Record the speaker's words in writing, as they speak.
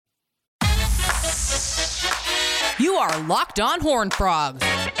You are Locked On Horned Frogs,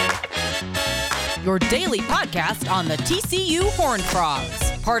 your daily podcast on the TCU Horned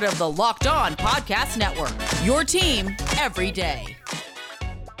Frogs, part of the Locked On Podcast Network, your team every day.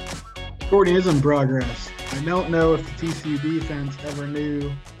 Recording is in progress. I don't know if the TCU defense ever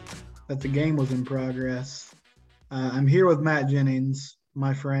knew that the game was in progress. I'm here with Matt Jennings,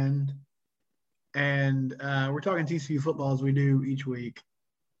 my friend, and we're talking TCU football as we do each week.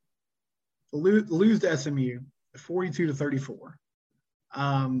 Lose to SMU, 42-34.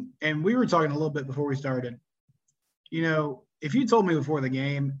 And we were talking a little bit before we started. You know, if you told me before the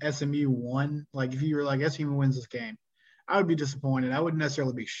game SMU won, like if you were like SMU wins this game, I would be disappointed. I wouldn't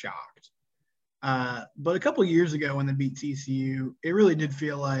necessarily be shocked. But a couple of years ago when they beat TCU, it really did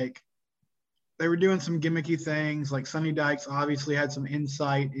feel like they were doing some gimmicky things. Like Sonny Dykes obviously had some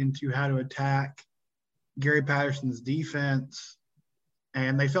insight into how to attack Gary Patterson's defense,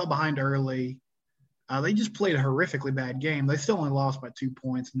 and they fell behind early. They just played a horrifically bad game. They still only lost by 2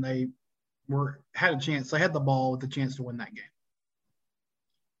 points, and they had a chance. They had the ball with the chance to win that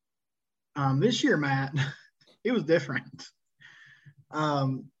game. This year, Matt, it was different.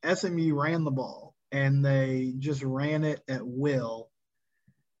 SMU ran the ball, and they just ran it at will.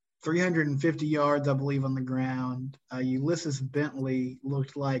 350 yards, I believe, on the ground. Ulysses Bentley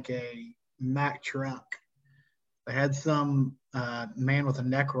looked like a Mack truck. They had some man with a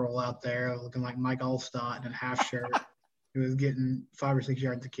neck roll out there looking like Mike Allstott in a half shirt who was getting 5 or 6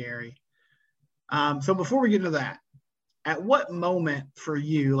 yards to carry. So before we get into that, at what moment for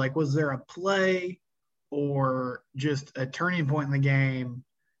you, like was there a play or just a turning point in the game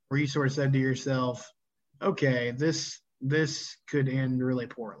where you sort of said to yourself, okay, this could end really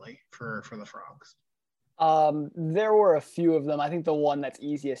poorly for the Frogs? There were a few of them. I think the one that's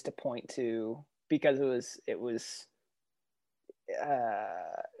easiest to point to, because it was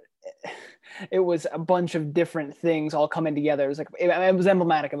a bunch of different things all coming together. It was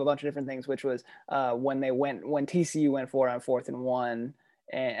emblematic of a bunch of different things, which was when TCU went for it on 4th and 1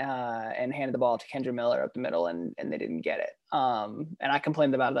 and handed the ball to Kendre Miller up the middle and they didn't get it. And I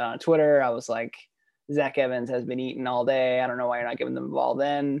complained about that on Twitter. I was like, Zach Evans has been eaten all day. I don't know why you're not giving them the ball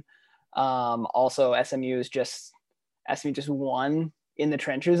then. Also, SMU just won in the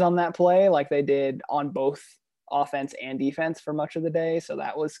trenches on that play, like they did on both offense and defense for much of the day. So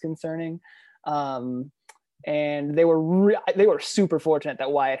that was concerning. And they were super fortunate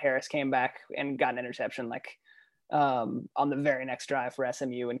that Wyatt Harris came back and got an interception, on the very next drive for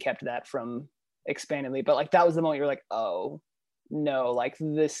SMU and kept that from expanding lead. But that was the moment you're like, oh no,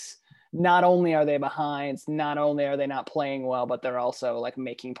 this, not only are they behind, not only are they not playing well, but they're also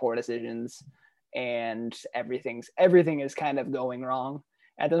making poor decisions, and everything is kind of going wrong.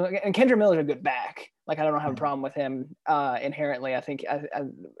 And Kendre Miller's a good back. I don't have a problem with him inherently. I think,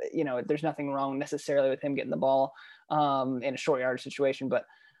 there's nothing wrong necessarily with him getting the ball in a short yardage situation. But,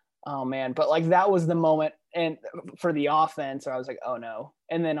 oh, man. But, that was the moment. And for the offense, I was like, oh, no.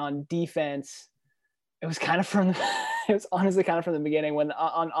 And then on defense, it was honestly kind of from the beginning when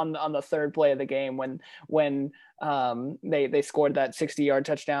on the third play of the game when they scored that 60-yard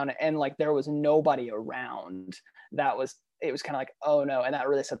touchdown and there was nobody around. It was kind of oh no. And that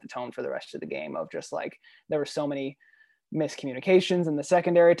really set the tone for the rest of the game of just there were so many miscommunications in the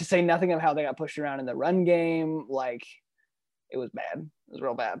secondary, to say nothing of how they got pushed around in the run game. It was bad. It was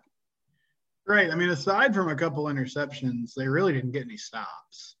real bad. Right. I mean, aside from a couple interceptions, they really didn't get any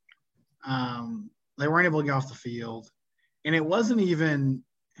stops. They weren't able to get off the field. And it wasn't even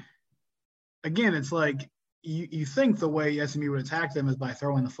 – again, it's you think the way SMU would attack them is by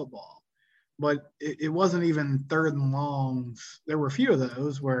throwing the football. But it wasn't even 3rd and longs. There were a few of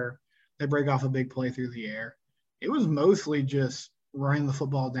those where they break off a big play through the air. It was mostly just running the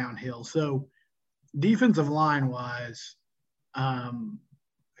football downhill. So defensive line-wise,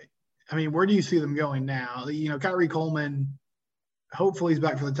 where do you see them going now? Kyrie Coleman – hopefully he's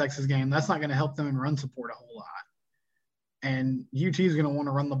back for the Texas game. That's not going to help them in run support a whole lot. And UT is going to want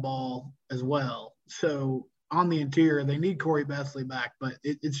to run the ball as well. So on the interior, they need Corey Bethley back, but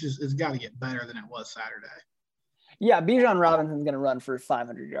it's got to get better than it was Saturday. Yeah, Bijan Robinson's going to run for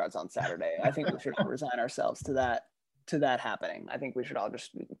 500 yards on Saturday. I think we should resign ourselves to that happening. I think we should all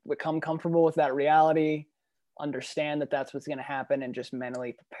just become comfortable with that reality, understand that that's what's going to happen, and just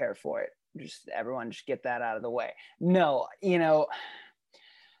mentally prepare for it. Everyone just get that out of the way. No,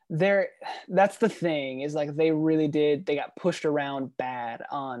 that's the thing is they got pushed around bad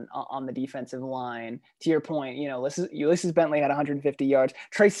on the defensive line. To your point, Ulysses Bentley had 150 yards.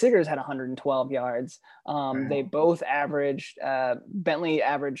 Trey Siggers had 112 yards. They both averaged, Bentley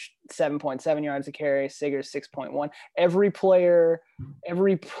averaged 7.7 yards a carry, Siggers 6.1.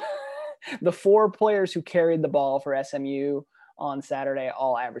 the 4 players who carried the ball for SMU on Saturday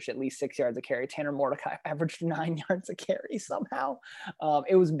all averaged at least 6 yards a carry. Tanner Mordecai averaged 9 yards a carry somehow.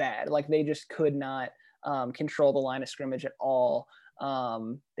 It was bad. Like, they just could not control the line of scrimmage at all.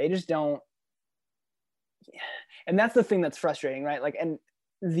 They just don't. And that's the thing that's frustrating, right? Like, and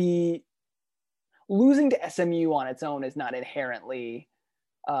the losing to SMU on its own is not inherently,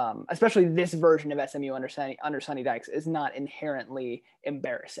 especially this version of SMU under Sonny Dykes, is not inherently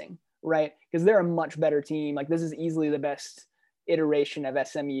embarrassing, right? Because they're a much better team. Like, this is easily the best iteration of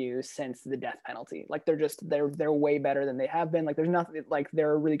SMU since the death penalty. Like, they're way better than they have been. Like, there's nothing, like,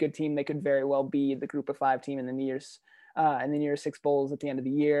 they're a really good team. They could very well be the group of 5 team in the New Year's 6 bowls at the end of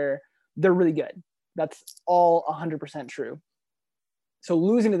the year. They're really good. That's all 100% true. So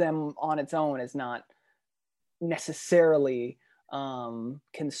losing to them on its own is not necessarily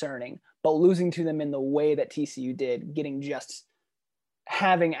concerning, but losing to them in the way that TCU did,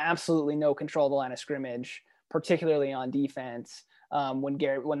 having absolutely no control of the line of scrimmage, particularly on defense, when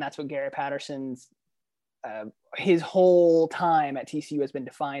that's what Gary Patterson's his whole time at TCU has been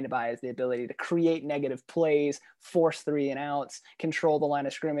defined by, is the ability to create negative plays, force 3 and outs, control the line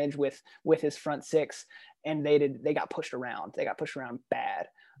of scrimmage with his front 6. And they got pushed around. They got pushed around bad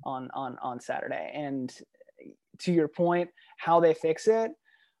on Saturday. And to your point, how they fix it,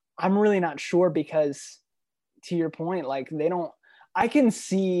 I'm really not sure, because to your point, like, I can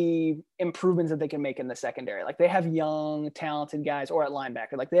see improvements that they can make in the secondary. Like, they have young, talented guys, or at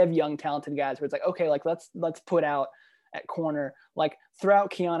linebacker. Like, they have young, talented guys where it's like, okay, like, let's put out at corner, like, throw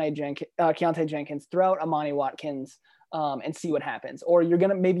out Keontae Jenkins, throw out Amani Watkins, and see what happens. Or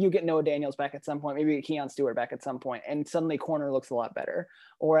maybe you get Noah Daniels back at some point, maybe you get Keon Stewart back at some point, and suddenly corner looks a lot better.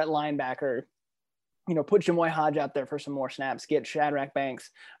 Or at linebacker, put Jamoy Hodge out there for some more snaps, get Shadrack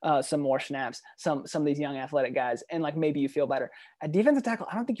Banks some more snaps, some of these young athletic guys, and like, maybe you feel better. At defensive tackle,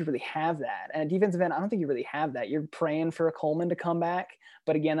 I don't think you really have that. And at defensive end, I don't think you really have that. You're praying for a Coleman to come back,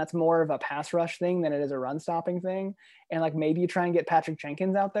 but again, that's more of a pass rush thing than it is a run stopping thing. And like, maybe you try and get Patrick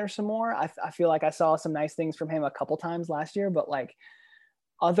Jenkins out there some more. I feel like I saw some nice things from him a couple times last year, but like,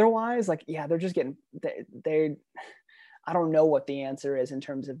 otherwise, like, yeah, they're just getting they I don't know what the answer is in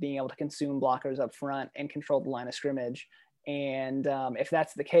terms of being able to consume blockers up front and control the line of scrimmage. And if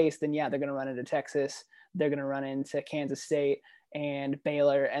that's the case, then yeah, they're going to run into Texas. They're going to run into Kansas State and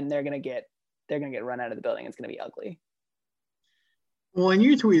Baylor, and they're going to get run out of the building. It's going to be ugly. Well, and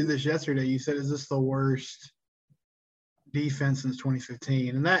you tweeted this yesterday. You said, "Is this the worst defense since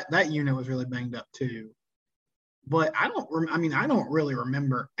 2015?" And that unit was really banged up too. But I don't really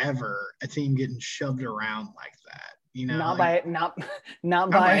remember ever a team getting shoved around like that. Not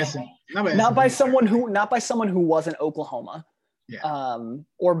by someone who wasn't Oklahoma, yeah.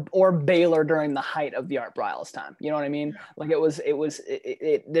 Or Baylor during the height of the Art Briles time. You know what I mean? Yeah. Like,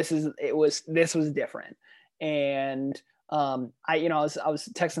 this was different. And I was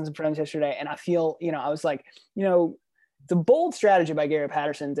texting some friends yesterday, and I feel, I was like, it's a bold strategy by Gary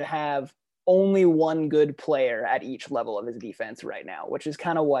Patterson to have only one good player at each level of his defense right now, which is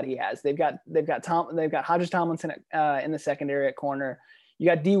kind of what he has. They've got Hodges Tomlinson in the secondary at corner. You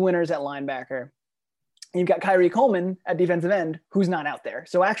got D Winters at linebacker. And you've got Kyrie Coleman at defensive end, who's not out there.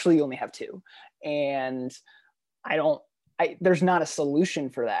 So actually you only have 2. And there's not a solution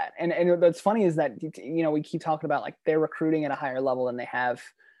for that. And what's funny is that, we keep talking about like they're recruiting at a higher level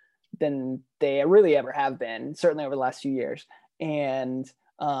than they really ever have been, certainly over the last few years. And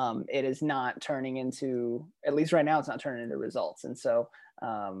it is not turning into, at least right now, it's not turning into results. And so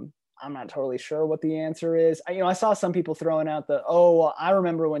I'm not totally sure what the answer is. I saw some people throwing out I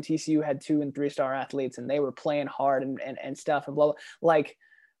remember when TCU had 2- and 3-star athletes and they were playing hard and stuff and blah, blah. Like,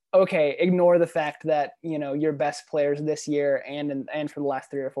 okay, ignore the fact that, your best players this year and for the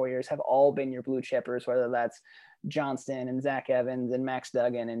last 3 or 4 years have all been your blue chippers, whether that's Johnston and Zach Evans and Max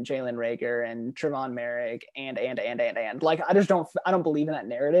Duggan and Jalen Rager and Trevon Merrick and like, I don't believe in that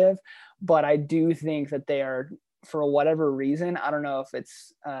narrative, but I do think that they are, for whatever reason, I don't know if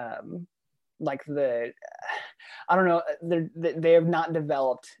it's I don't know, they have not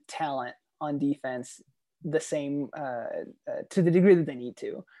developed talent on defense the same to the degree that they need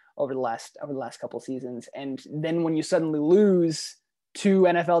to over the last couple seasons. And then when you suddenly lose 2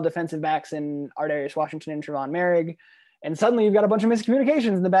 NFL defensive backs in Ardarius Washington and Trevon Merrick, and suddenly you've got a bunch of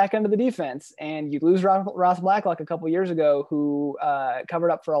miscommunications in the back end of the defense, and you lose Ross Blacklock a couple years ago, who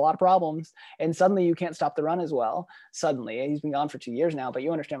covered up for a lot of problems, and suddenly you can't stop the run as well. Suddenly, he's been gone for 2 years now, but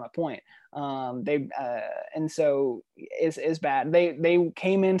you understand my point. And so it's bad. They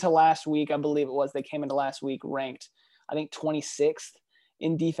came into last week, I believe it was, ranked, I think, 26th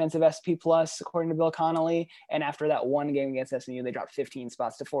in defensive SP plus, according to Bill Connolly. And after that one game against SMU, they dropped 15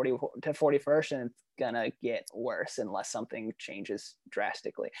 spots to 41st, and it's gonna get worse unless something changes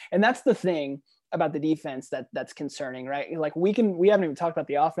drastically. And that's the thing about the defense that's concerning, right? Like we haven't even talked about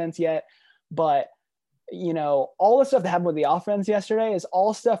the offense yet, but all the stuff that happened with the offense yesterday is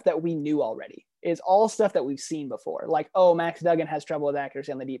all stuff that we knew already. It's all stuff that we've seen before. Like, oh, Max Duggan has trouble with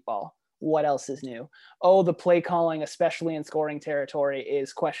accuracy on the deep ball. What else is new? Oh, the play calling, especially in scoring territory,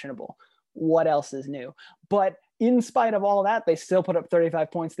 is questionable. What else is new? But in spite of all that, they still put up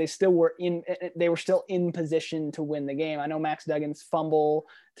 35 points. They were still in position to win the game. I know Max Duggan's fumble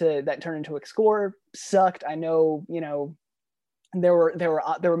that turned into a score sucked. I know, there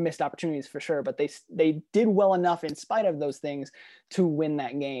were missed opportunities for sure, but they did well enough in spite of those things to win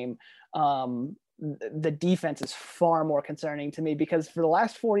that game. The defense is far more concerning to me because for the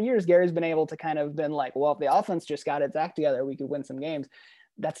last 4 years, Gary's been able to kind of been like, well, if the offense just got its act together, we could win some games.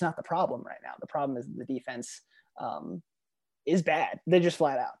 That's not the problem right now. The problem is the defense is bad. They just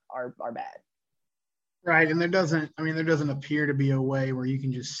flat out are bad. Right. And there doesn't appear to be a way where you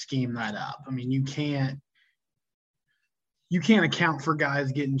can just scheme that up. I mean, you can't account for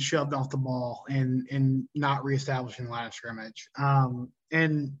guys getting shoved off the ball and not reestablishing the line of scrimmage.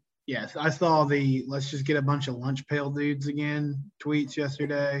 And yes, I saw the let's just get a bunch of lunch pail dudes again tweets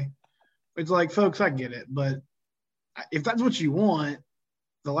yesterday. It's like, folks, I get it. But if that's what you want,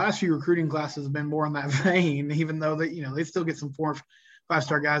 the last few recruiting classes have been more in that vein, even though they still get some 4 or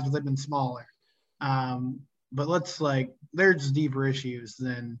 5-star guys, but they've been smaller. But there's deeper issues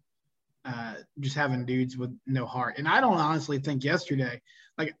than just having dudes with no heart. And I don't honestly think yesterday,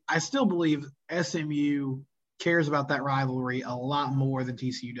 I still believe SMU cares about that rivalry a lot more than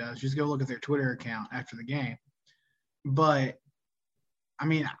TCU does. Just go look at their Twitter account after the game. But I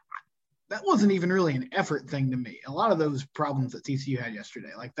mean, that wasn't even really an effort thing to me. A lot of those problems that TCU had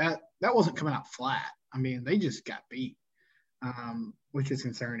yesterday, that wasn't coming out flat. I mean, they just got beat, which is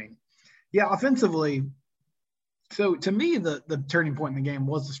concerning. Yeah, offensively. So to me, the turning point in the game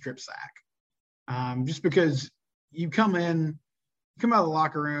was the strip sack. Just because you come out of the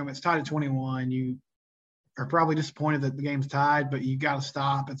locker room, it's tied at 21. You are probably disappointed that the game's tied, but you got to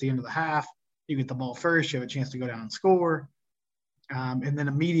stop at the end of the half. You get the ball first, you have a chance to go down and score. And then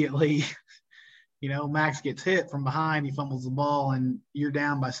immediately, Max gets hit from behind, he fumbles the ball, and you're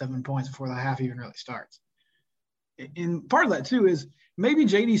down by 7 points before the half even really starts. And part of that, too, is maybe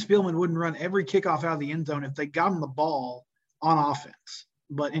J.D. Spielman wouldn't run every kickoff out of the end zone if they got him the ball on offense.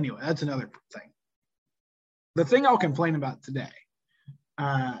 But anyway, that's another thing. The thing I'll complain about today,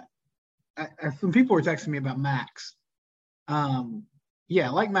 some people were texting me about Max. Yeah,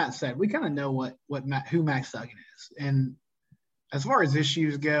 like Matt said, we kind of know who Max Duggan is. And as far as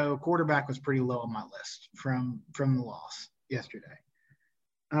issues go, quarterback was pretty low on my list from the loss yesterday.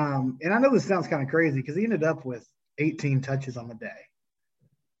 And I know this sounds kind of crazy because he ended up with 18 touches on the day.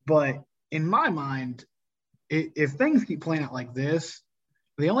 But in my mind, if things keep playing out like this,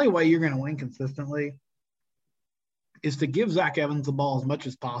 the only way you're going to win consistently is to give Zach Evans the ball as much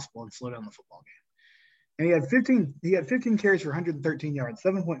as possible and slow down the football game. And he had 15 carries for 113 yards,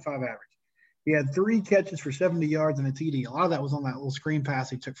 7.5 average. He had 3 catches for 70 yards and a TD. A lot of that was on that little screen pass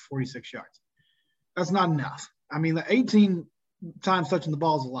he took 46 yards. That's not enough. I mean, the 18 times touching the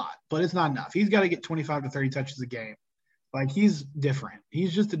ball is a lot, but it's not enough. He's got to get 25 to 30 touches a game. He's different.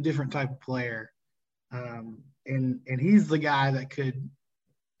 He's just a different type of player. And he's the guy that could,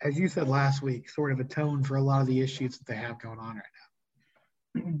 as you said last week, sort of atone for a lot of the issues that they have going on right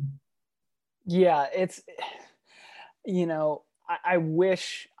now. Yeah, it's, I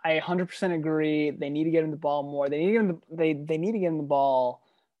wish, I 100% agree. They need to get him the ball more. They need to get him the ball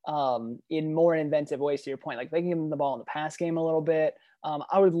in more inventive ways, to your point. They can give him the ball in the pass game a little bit.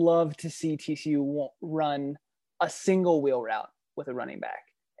 I would love to see TCU run a single wheel route with a running back,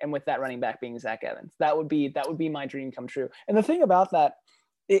 and with that running back being Zach Evans. That would be my dream come true. And the thing about that,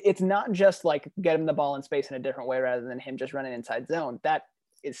 it's not just get him the ball in space in a different way rather than him just running inside zone. That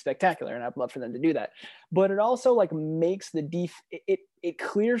is spectacular, and I'd love for them to do that. But it also makes it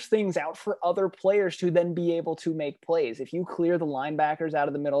clears things out for other players to then be able to make plays. If you clear the linebackers out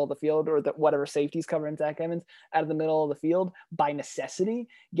of the middle of the field, or whatever safety's covering Zach Evans out of the middle of the field by necessity,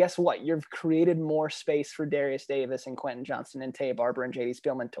 guess what? You've created more space for Darius Davis and Quentin Johnston and Tay Barber and J.D.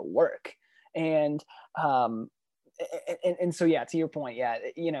 Spielman to work. And so, yeah, to your point, yeah,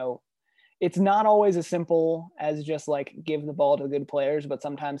 it's not always as simple as just give the ball to the good players, but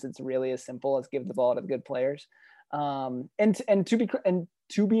sometimes it's really as simple as give the ball to the good players. And to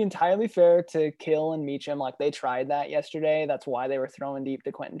to be entirely fair to Kill and Meacham, like they tried that yesterday. That's why they were throwing deep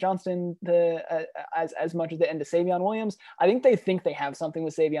to Quentin Johnston as much as the end to Savion Williams. I think they have something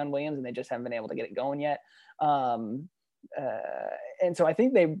with Savion Williams and they just haven't been able to get it going yet. And so I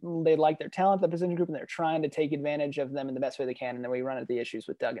think they like their talent, the position group, and they're trying to take advantage of them in the best way they can. And then we run into the issues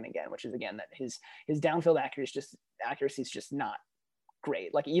with Duggan again, which is again that his downfield accuracy is just not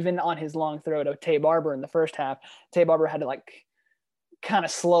great. Like even on his long throw to Tay Barber in the first half, Tay Barber had to like kind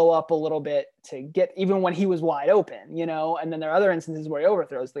of slow up a little bit to get even when he was wide open, you know. And then there are other instances where he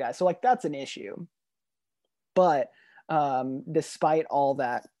overthrows the guy, so like that's an issue. But despite all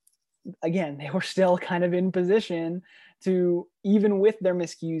that, again, they were still kind of in position to, even with their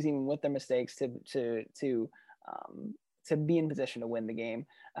miscues, even with their mistakes, to be in position to win the game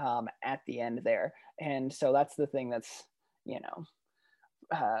at the end there. And so that's the thing that's, you know,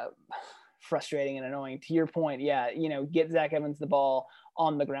 frustrating and annoying. To your point, yeah, you know, get Zach Evans the ball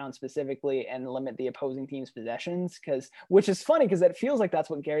on the ground specifically and limit the opposing team's possessions, which is funny because it feels like that's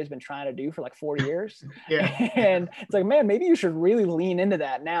what Gary's been trying to do for like 4 years. Yeah. And it's like, man, maybe you should really lean into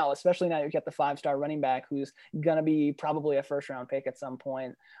that now, especially now you've got the 5-star running back who's gonna be probably a first round pick at some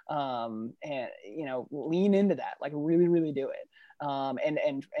point. And you know, lean into that, like really, really do it. And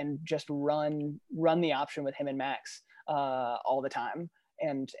just run the option with him and Max all the time.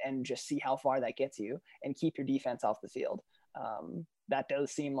 And just see how far that gets you and keep your defense off the field. That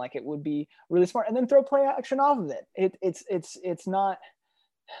does seem like it would be really smart. And then throw play action off of it. It's not,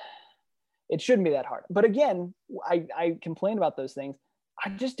 it shouldn't be that hard. But again, I complained about those things. I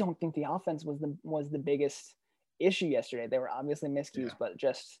just don't think the offense was the biggest issue yesterday. There were obviously miscues, but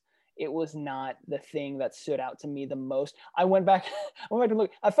just, it was not the thing that stood out to me the most. I went back to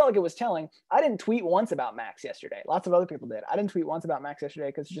look. I felt like it was telling. I didn't tweet once about Max yesterday. Lots of other people did. I didn't tweet once about Max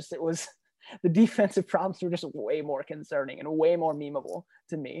yesterday because it was the defensive problems were just way more concerning and way more memeable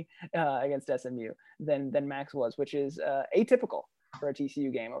to me against SMU than Max was, which is atypical for a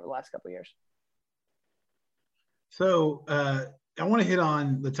TCU game over the last couple of years. So I want to hit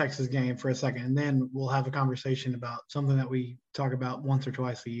on the Texas game for a second, and then we'll have a conversation about something that we talk about once or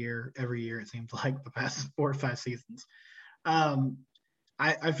twice a year, every year, it seems like the past 4 or 5 seasons. I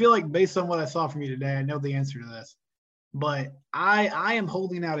feel like based on what I saw from you today, I know the answer to this, but I am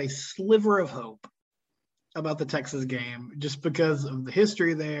holding out a sliver of hope about the Texas game just because of the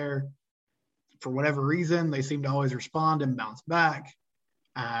history there. For whatever reason, they seem to always respond and bounce back.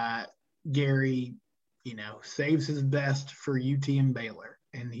 Gary, you know, saves his best for UT and Baylor,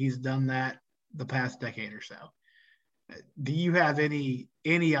 and he's done that the past decade or so. Do you have any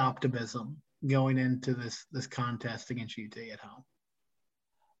optimism going into this contest against UT at home?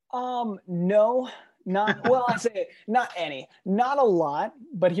 No, not well. I say not any, not a lot.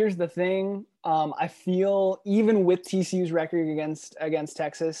 But here's the thing: I feel even with TCU's record against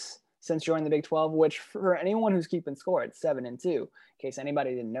Texas since joining the Big 12, which for anyone who's keeping score, it's 7-2. In case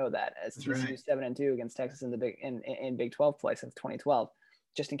anybody didn't know that, as TCU 7-2 against Texas in the Big 12 play since 2012.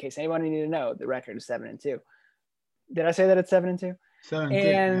 Just in case anybody needed to know, the record is 7-2. Did I say that it's 7-2? 7-2.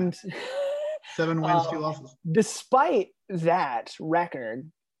 And yeah. 7 wins, 2 losses. Despite that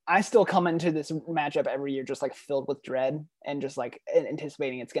record, I still come into this matchup every year just like filled with dread and just like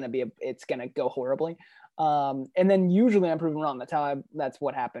anticipating it's gonna go horribly. And then usually I'm proven wrong. That's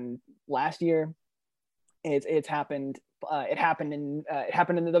what happened last year. It happened in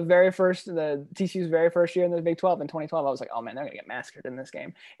the TCU's very first year in the Big 12 in 2012. I was like, oh man, they're gonna get massacred in this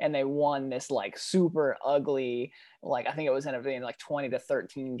game, and they won this like super ugly, like I think it was ended up being like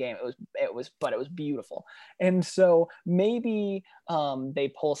 20-13 game. It was beautiful, and so maybe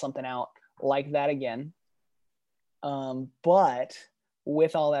they pull something out like that again. But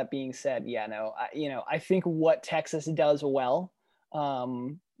with all that being said, I think what Texas does well,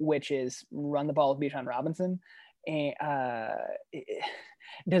 which is run the ball with Bijan Robinson, and it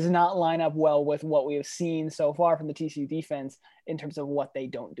does not line up well with what we have seen so far from the TCU defense in terms of what they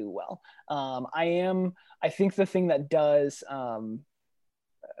don't do well. I think the thing that does, I'm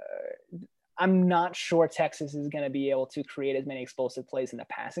not sure Texas is going to be able to create as many explosive plays in the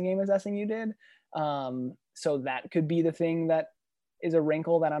passing game as SMU did. So that could be the thing that is a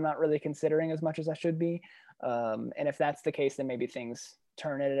wrinkle that I'm not really considering as much as I should be. And if that's the case, then maybe things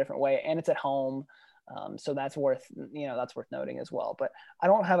turn it a different way, and it's at home. So that's worth noting as well, but I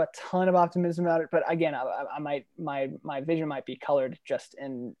don't have a ton of optimism about it. But again, my vision might be colored just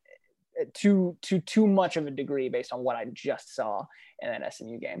to too much of a degree based on what I just saw in that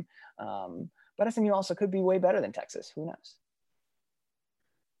SMU game. But SMU also could be way better than Texas. Who knows?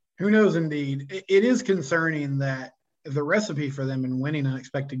 Who knows indeed. It is concerning that the recipe for them in winning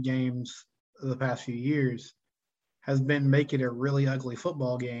unexpected games the past few years has been make it a really ugly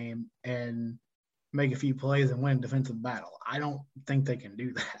football game and make a few plays and win a defensive battle. I don't think they can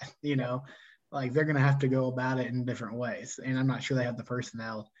do that. Like they're going to have to go about it in different ways. And I'm not sure they have the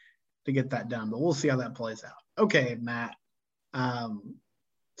personnel to get that done, but we'll see how that plays out. Okay, Matt.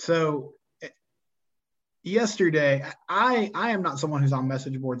 So yesterday, I am not someone who's on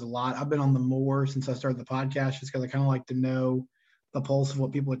message boards a lot. I've been on them more since I started the podcast just because I kind of like to know the pulse of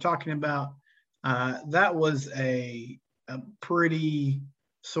what people are talking about. That was a pretty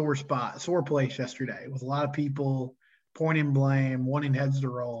sore place yesterday with a lot of people pointing blame, wanting heads to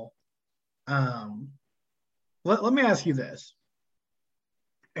roll. Let me ask you this.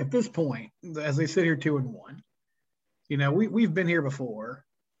 At this point, as they sit here 2-1, we've been here before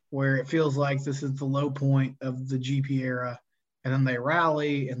where it feels like this is the low point of the GP era, and then they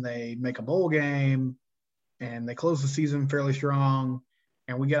rally and they make a bowl game and they close the season fairly strong,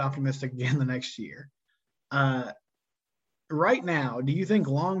 and we get optimistic again the next year. Right now, do you think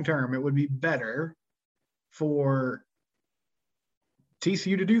long-term it would be better for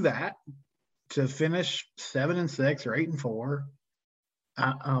TCU to do that, to finish 7-6 or 8-4,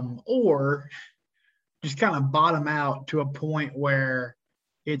 or just kind of bottom out to a point where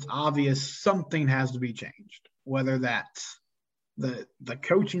it's obvious something has to be changed, whether that's the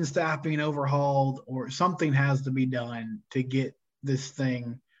coaching staff being overhauled or something has to be done to get this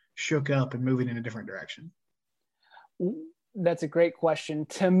thing shook up and moving in a different direction? That's a great question.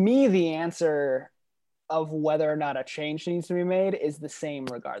 To me, the answer of whether or not a change needs to be made is the same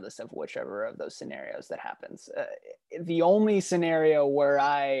regardless of whichever of those scenarios that happens. The only scenario where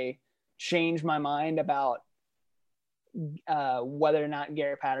I change my mind about whether or not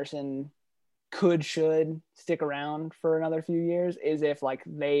Gary Patterson should stick around for another few years is if like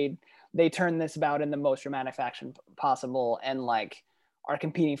they turn this about in the most dramatic fashion possible and like are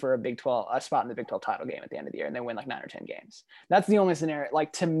competing for a spot in the Big 12 title game at the end of the year and they win like 9 or 10 games. That's the only scenario.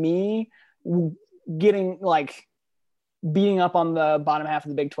 Like to me, getting like beating up on the bottom half of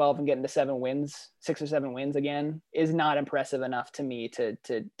the Big 12 and getting to 6 or 7 wins again is not impressive enough to me to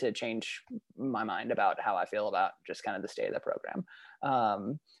change my mind about how I feel about just kind of the state of the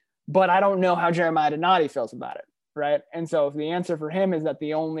program. But I don't know how Jeremiah Donati feels about it. Right. And so if the answer for him is that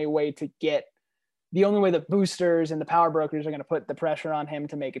the only way the boosters and the power brokers are going to put the pressure on him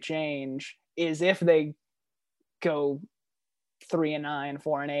to make a change is if they go 3-9,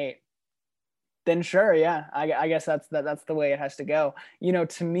 4-8, then sure. Yeah. I guess that's the way it has to go.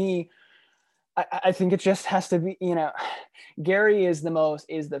 To me, I think it just has to be, Gary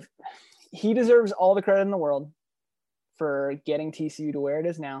he deserves all the credit in the world for getting TCU to where it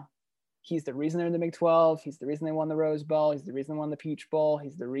is now. He's the reason they're in the Big 12. He's the reason they won the Rose Bowl. He's the reason they won the Peach Bowl.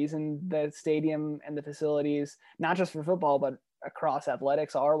 He's the reason the stadium and the facilities, not just for football, but across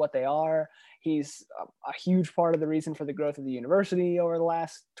athletics are what they are. He's a huge part of the reason for the growth of the university over the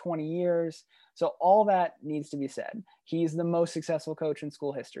last 20 years. So all that needs to be said. He's the most successful coach in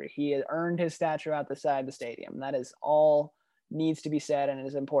school history. He has earned his statue outside the stadium. That is all needs to be said and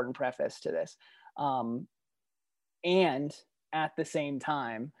is an important preface to this. And at the same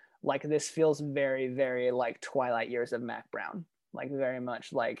time, like this feels very, very like twilight years of Mac Brown, like very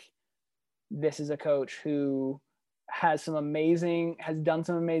much like this is a coach who has done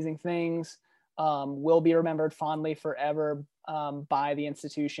some amazing things, will be remembered fondly forever by the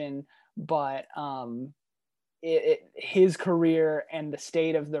institution, but his career and the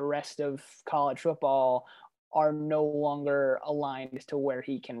state of the rest of college football are no longer aligned to where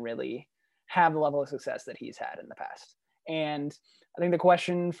he can really have the level of success that he's had in the past. And I think the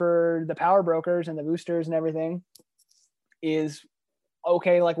question for the power brokers and the boosters and everything is,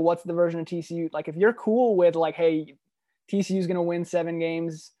 okay, like what's the version of TCU? Like if you're cool with like, hey, TCU is going to win 7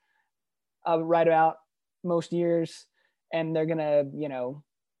 games right about most years, and they're going to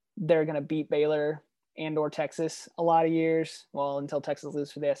beat Baylor and or Texas a lot of years, well, until Texas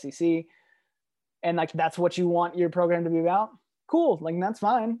loses for the SEC. And like, that's what you want your program to be about. Cool. Like, that's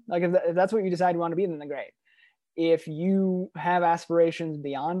fine. Like if that's what you decide you want to be, then great. If you have aspirations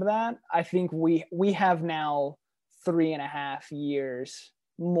beyond that, I think we have now 3.5 years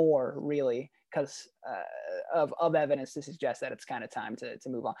more really because of evidence to suggest that it's kind of time to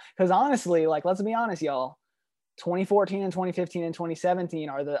move on. Because honestly, like, let's be honest, y'all, 2014 and 2015 and 2017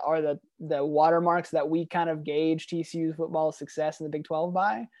 are the watermarks that we kind of gauge TCU's football success in the Big 12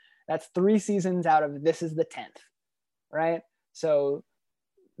 by. That's 3 seasons out of this is the 10th, right? So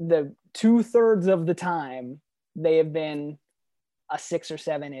the 2/3 of the time they have been a 6 or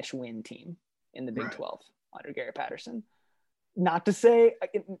 7-ish win team in the Big 12 under Gary Patterson. Not to say,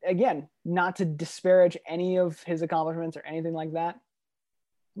 again, not to disparage any of his accomplishments or anything like that,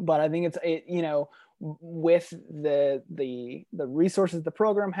 but I think with the resources the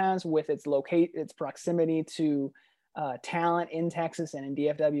program has, with its proximity to talent in Texas and in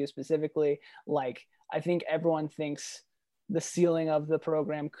DFW specifically. Like, I think everyone thinks the ceiling of the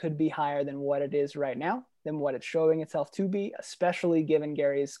program could be higher than what it is right now, than what it's showing itself to be, especially given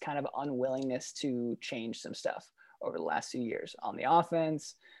Gary's kind of unwillingness to change some stuff over the last 2 years on the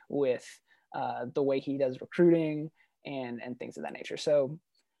offense, with the way he does recruiting and things of that nature. So,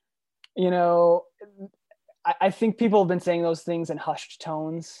 you know, I think people have been saying those things in hushed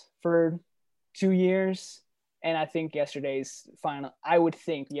tones for 2 years. And I think yesterday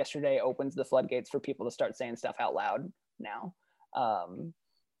opens the floodgates for people to start saying stuff out loud now,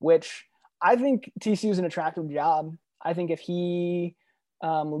 which I think TCU is an attractive job. I think if he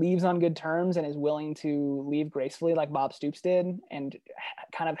leaves on good terms and is willing to leave gracefully like Bob Stoops did and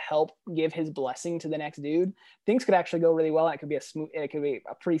kind of help give his blessing to the next dude, things could actually go really well. It could be a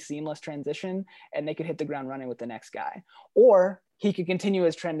pretty seamless transition, and they could hit the ground running with the next guy. Or he could continue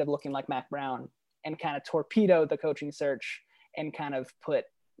his trend of looking like Mac Brown and kind of torpedo the coaching search and kind of put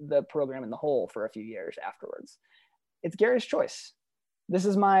the program in the hole for a few years afterwards. It's Gary's choice. This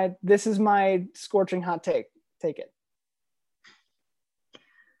is my scorching hot take. Take it.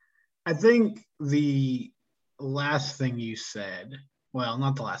 I think the last thing you said, well,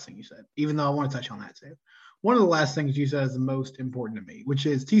 not the last thing you said, even though I want to touch on that too. One of the last things you said is the most important to me, which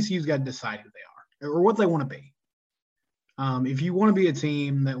is TCU's got to decide who they are or what they want to be. If you want to be a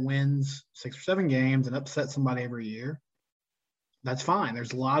team that wins 6 or 7 games and upsets somebody every year, that's fine.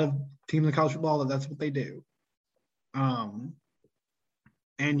 There's a lot of teams in college football that's what they do. And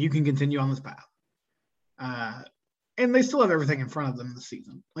you can continue on this path. And they still have everything in front of them this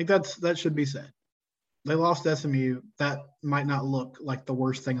season. Like, that should be said. They lost SMU. That might not look like the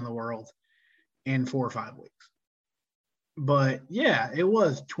worst thing in the world in 4 or 5 weeks. But, yeah, it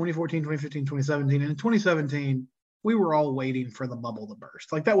was 2014, 2015, 2017. And in 2017, we were all waiting for the bubble to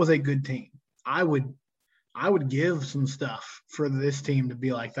burst. Like, that was a good team. I would give some stuff for this team to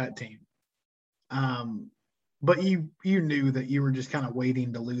be like that team. But you knew that you were just kind of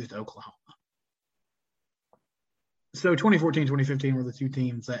waiting to lose to Oklahoma. So 2014, 2015 were the two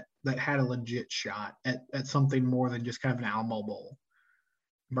teams that had a legit shot at something more than just kind of an Alamo Bowl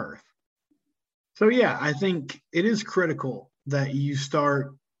berth. So, yeah, I think it is critical that you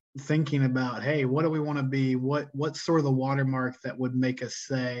start thinking about, hey, what do we want to be? What's sort of the watermark that would make us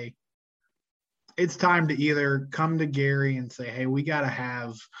say it's time to either come to Gary and say, hey, we got to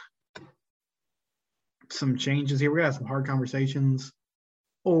have some changes here. We got to have some hard conversations,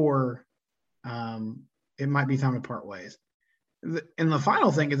 or it might be time to part ways. And the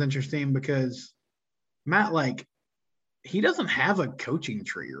final thing is interesting because Matt, like, he doesn't have a coaching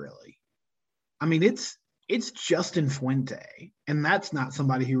tree really. I mean, it's Justin Fuente, and that's not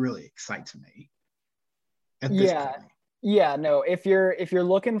somebody who really excites me at this point. Yeah, no. If you're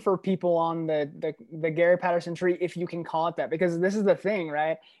looking for people on the Gary Patterson tree, if you can call it that, because this is the thing,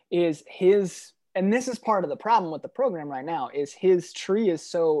 right? And this is part of the problem with the program right now, is his tree is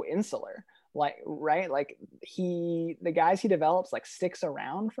so insular. Like, right? Like, the guys he develops like sticks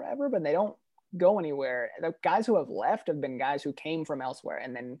around forever, but they don't go anywhere. The guys who have left have been guys who came from elsewhere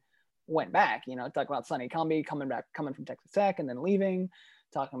and then went back. You know, talk about Sonny Cumbie coming from Texas Tech and then leaving.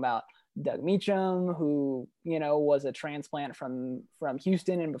 Talking about Doug Meacham, who, you know, was a transplant from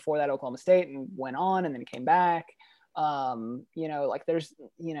Houston and before that Oklahoma State and went on and then came back. You know, like, there's,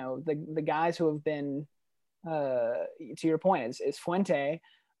 you know, the guys who have been, to your point, is Fuente.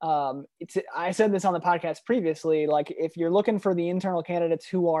 I said this on the podcast previously, like, if you're looking for the internal candidates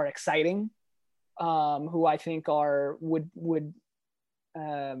who are exciting, who I think would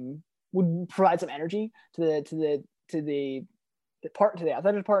provide some energy to the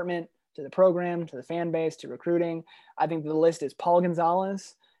athletic department, to the program, to the fan base, to recruiting, I think the list is Paul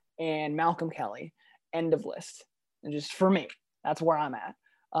Gonzalez and Malcolm Kelly. End of list. And just for me, that's where I'm at.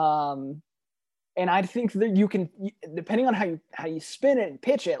 And I think that you can, depending on how you spin it and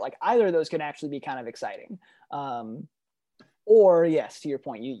pitch it, like, either of those can actually be kind of exciting. Or, yes, to your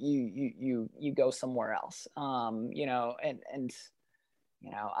point, you go somewhere else. You know, and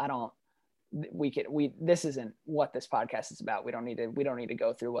you know, this isn't what this podcast is about. We don't need to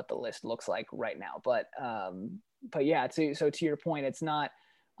go through what the list looks like right now. But yeah, so to your point, it's not,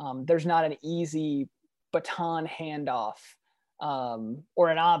 there's not an easy baton handoff, or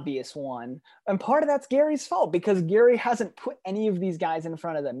an obvious one. And part of that's Gary's fault, because Gary hasn't put any of these guys in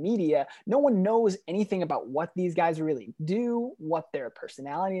front of the media. No one knows anything about what these guys really do, what their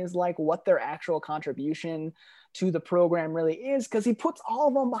personality is like, what their actual contribution to the program really is, because he puts all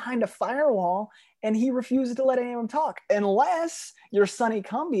of them behind a firewall and he refuses to let anyone talk unless you're Sonny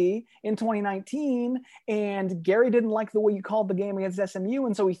Cumbie in 2019 and Gary didn't like the way you called the game against SMU,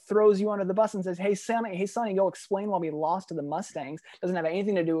 and so he throws you under the bus and says, hey Sonny, go explain why we lost to the Mustangs. Doesn't have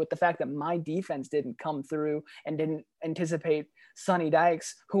anything to do with the fact that my defense didn't come through and didn't anticipate Sonny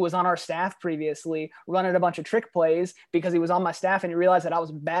Dykes, who was on our staff previously, running a bunch of trick plays because he was on my staff and he realized that I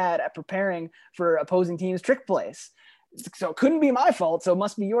was bad at preparing for opposing teams' trick plays. So it couldn't be my fault. So it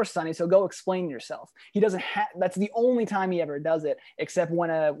must be yours, Sonny. So go explain yourself. He doesn't have, that's the only time he ever does it, except when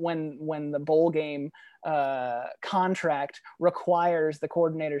the bowl game contract requires the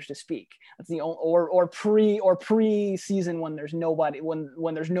coordinators to speak. That's the only, or pre season when there's nobody,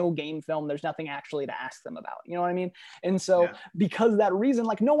 when there's no game film, there's nothing actually to ask them about. You know what I mean? And so because of that reason,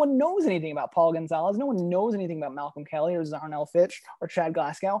 like no one knows anything about Paul Gonzalez. No one knows anything about Malcolm Kelly or Zarnell Fitch or Chad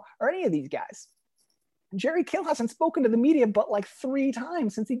Glasgow or any of these guys. Jerry Kill hasn't spoken to the media but like 3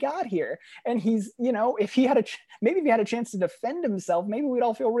 times since he got here. And he's, if he had a chance to defend himself, maybe we'd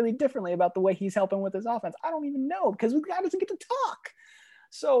all feel really differently about the way he's helping with his offense. I don't even know, because the guy doesn't get to talk.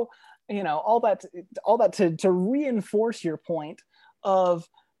 So, all that to reinforce your point of,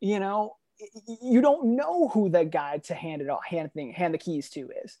 you don't know who the guy to hand the keys to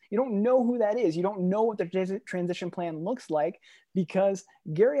is. You don't know who that is. You don't know what the transition plan looks like, because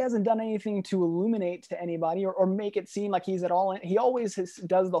Gary hasn't done anything to illuminate to anybody or make it seem like he's at all in. He always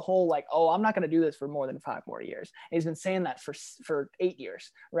does the whole like, oh, I'm not going to do this for more than 5 more years. And he's been saying that for 8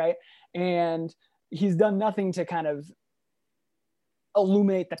 years, right? And he's done nothing to kind of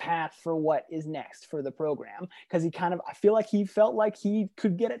illuminate the path for what is next for the program, because I feel like he felt like he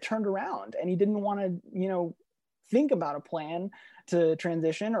could get it turned around and he didn't want to, think about a plan to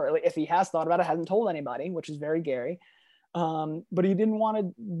transition, or if he has thought about it, hasn't told anybody, which is very Gary. But he didn't want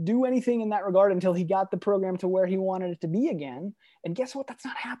to do anything in that regard until he got the program to where he wanted it to be again. And guess what? That's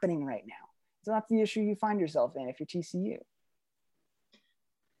not happening right now. So that's the issue you find yourself in if you're TCU.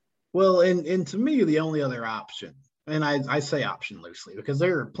 Well, and to me, the only other option, and I say option loosely because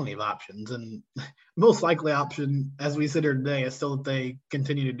there are plenty of options, and most likely option as we sit here today is still that they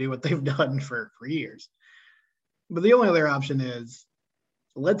continue to do what they've done for years. But the only other option is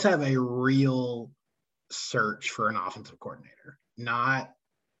let's have a real search for an offensive coordinator, not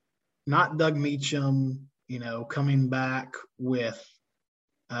Doug Meacham, coming back with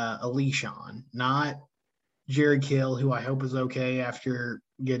Alishawn, not Jerry Kill, who I hope is okay after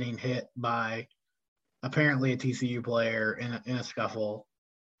getting hit by apparently a TCU player in a scuffle.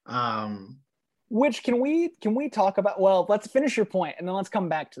 Which can we talk about? Well, let's finish your point and then let's come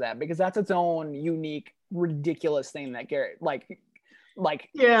back to that, because that's its own unique, ridiculous thing that Gary,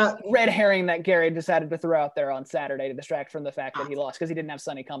 red herring that Gary decided to throw out there on Saturday to distract from the fact that he lost, because he didn't have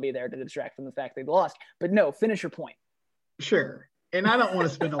Sonny Cumbie there to distract from the fact that he lost. But no, finish your point. Sure. And I don't want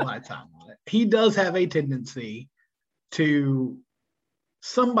to spend a lot of time on it. He does have a tendency to,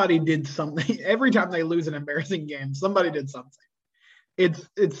 somebody did something. Every time they lose an embarrassing game, somebody did something.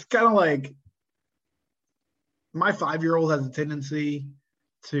 It's kind of like my 5-year-old has a tendency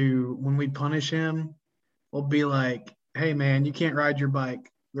to, when we punish him, we'll be like, hey man, you can't ride your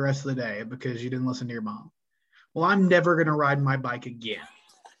bike the rest of the day because you didn't listen to your mom. Well, I'm never going to ride my bike again.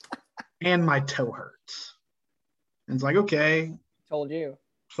 And my toe hurts. And it's like, okay. Told you.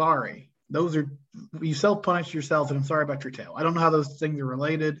 Sorry. You self-punish yourself, and I'm sorry about your toe. I don't know how those things are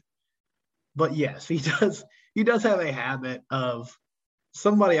related, but yes, he does have a habit of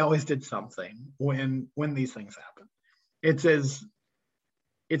somebody always did something when these things happen. It's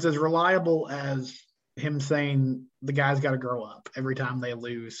as reliable as him saying the guy's got to grow up every time they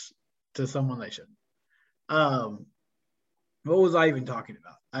lose to someone they shouldn't. What was I even talking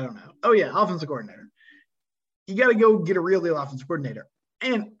about? I don't know. Oh yeah, offensive coordinator. You got to go get a real deal offensive coordinator.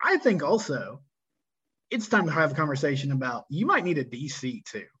 And I think also it's time to have a conversation about, you might need a DC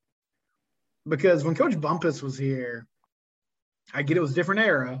too. Because when Coach Bumpus was here, I get it was a different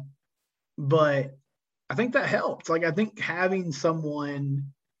era, but I think that helped. Like, I think having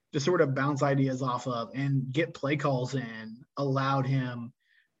someone to sort of bounce ideas off of and get play calls in allowed him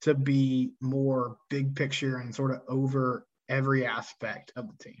to be more big picture and sort of over every aspect of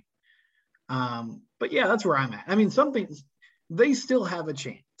the team. But yeah, that's where I'm at. I mean, they still have a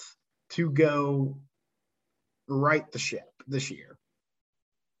chance to go right the ship this year.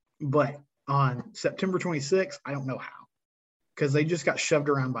 But on September 26th, I don't know how, because they just got shoved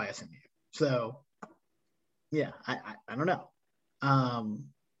around by SMU. So, yeah, I don't know.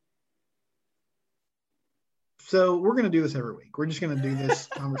 So we're going to do this every week. We're just going to do this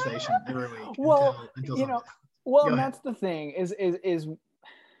conversation every week. Well, until and that's the thing is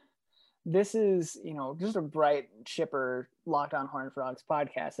This is, just a bright, chipper Locked On Horned Frogs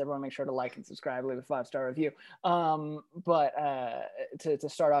podcast. Everyone make sure to like and subscribe, leave a 5-star review. But to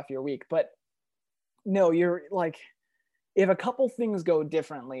start off your week. But no, you're like, if a couple things go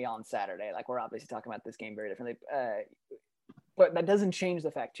differently on Saturday, like we're obviously talking about this game very differently, but that doesn't change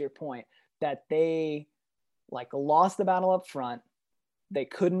the fact, to your point, that they lost the battle up front. They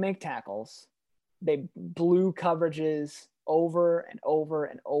couldn't make tackles. They blew coverages over and over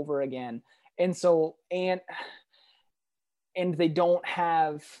and over again. And so, and they don't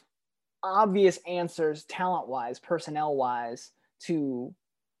have obvious answers talent-wise, personnel-wise, to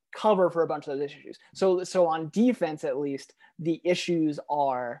cover for a bunch of those issues. So on defense, at least, the issues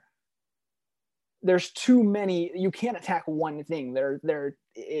are, there's too many. You can't attack one thing.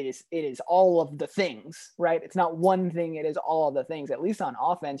 It is all of the things, right? It's not one thing. It is all of the things. At least on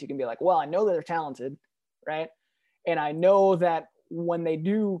offense, you can be like, well, I know that they're talented, right? And I know that when they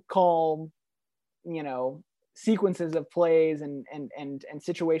do call, sequences of plays and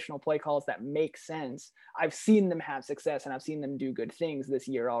situational play calls that make sense, I've seen them have success and I've seen them do good things this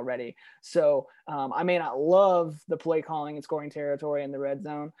year already. So I may not love the play calling and scoring territory in the red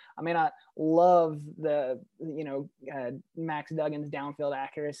zone. I may not love the, Max Duggan's downfield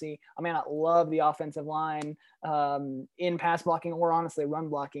accuracy. I may not love the offensive line in pass blocking or honestly run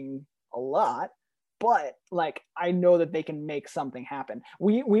blocking a lot. But I know that they can make something happen.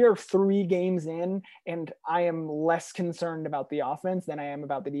 We are 3 games in, and I am less concerned about the offense than I am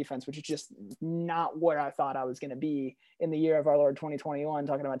about the defense, which is just not where I thought I was going to be in the year of our Lord 2021,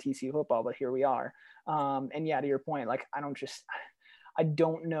 talking about TCU football. But here we are. And yeah, to your point, I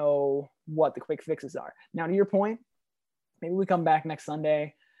don't know what the quick fixes are. Now, to your point, maybe we come back next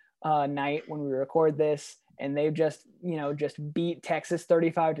Sunday night when we record this, and they've just beat Texas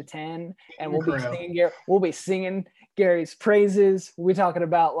 35-10, and we'll be singing Gary's praises. We're talking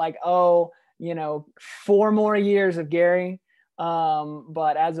about 4 more years of Gary.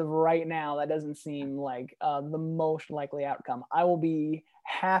 But as of right now, that doesn't seem like the most likely outcome. I will be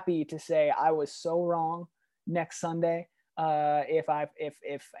happy to say I was so wrong next Sunday if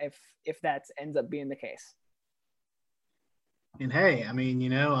that ends up being the case. And hey, I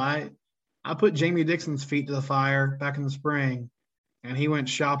mean, I put Jamie Dixon's feet to the fire back in the spring, and he went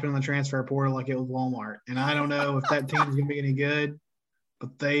shopping in the transfer portal like it was Walmart. And I don't know if that team's going to be any good,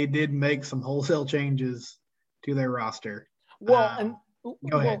 but they did make some wholesale changes to their roster. Well,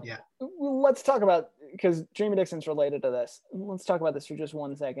 go ahead. Yeah. Let's talk about, because Jamie Dixon's related to this. Let's talk about this for just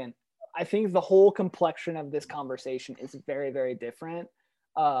 1 second. I think the whole complexion of this conversation is very, very different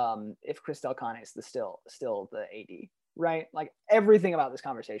if Chris Del Conte is still the AD. Right? Everything about this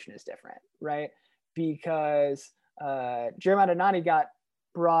conversation is different, right? Because Jeremiah Donati got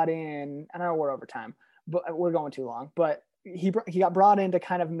brought in, I know we're over time, but we're going too long, but he got brought in to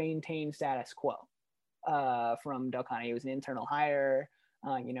kind of maintain status quo from Del Conte. He was an internal hire,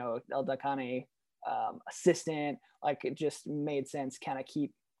 Del Conte assistant, it just made sense, kind of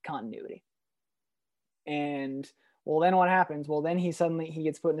keep continuity. And well, then what happens? Well, then he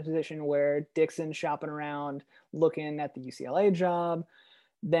gets put in a position where Dixon's shopping around, looking at the UCLA job.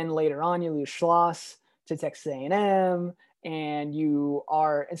 Then later on, you lose Schloss to Texas A&M, and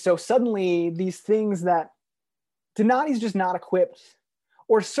so suddenly these things that Donati's just not equipped,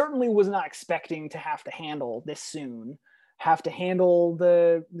 or certainly was not expecting to have to handle this soon, have to handle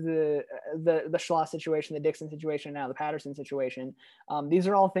the Schloss situation, the Dixon situation, now the Patterson situation. These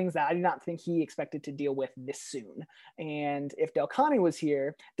are all things that I do not think he expected to deal with this soon. And if Del Conte was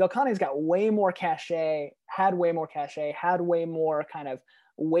here, Del Conte's got way more cachet, had way more kind of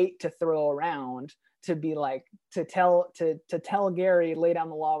weight to throw around to be to tell Gary, lay down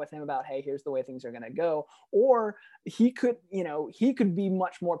the law with him about, hey, here's the way things are going to go. Or he could be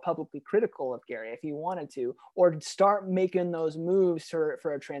much more publicly critical of Gary if he wanted to, or start making those moves for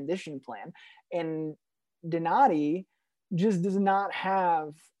a transition plan. And Donati just does not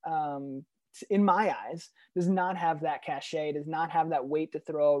have, in my eyes, does not have that cachet, does not have that weight to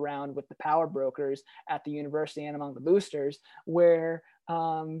throw around with the power brokers at the university and among the boosters, where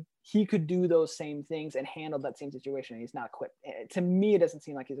he could do those same things and handle that same situation. He's not equipped. To me, it doesn't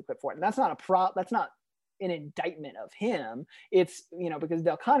seem like he's equipped for it. And that's not that's not an indictment of him. It's, because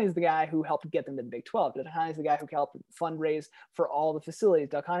Del Conte is the guy who helped get them to the Big 12. Del Conte is the guy who helped fundraise for all the facilities.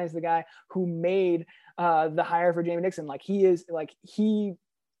 Del Conte is the guy who made the hire for Jamie Dixon.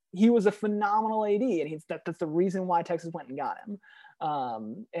 He was a phenomenal AD, and that's the reason why Texas went and got him.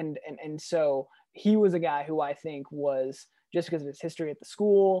 And so he was a guy who I think was, just because of his history at the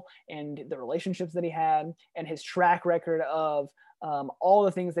school and the relationships that he had and his track record of all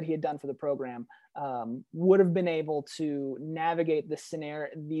the things that he had done for the program, would have been able to navigate this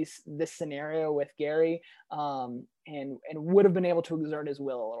scenario with Gary, and would have been able to exert his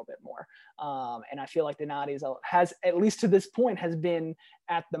will a little bit more. And I feel like Donati has, at least to this point, has been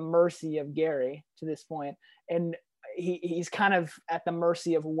at the mercy of Gary to this point. And he's kind of at the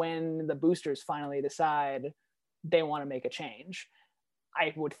mercy of when the boosters finally decide they want to make a change.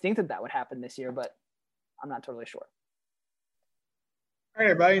 I would think that would happen this year, but I'm not totally sure. All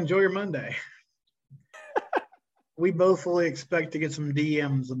right, everybody, enjoy your Monday. We both fully expect to get some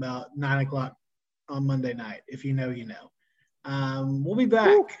DMs about 9 o'clock on Monday night. If you know, you know. We'll be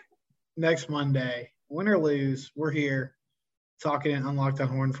back next Monday. Win or lose, we're here talking on Locked On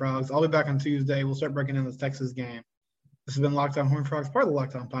Horned Frogs. I'll be back on Tuesday. We'll start breaking down this Texas game. This has been Locked On Horned Frogs, part of the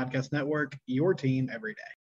Locked On Podcast Network, your team every day.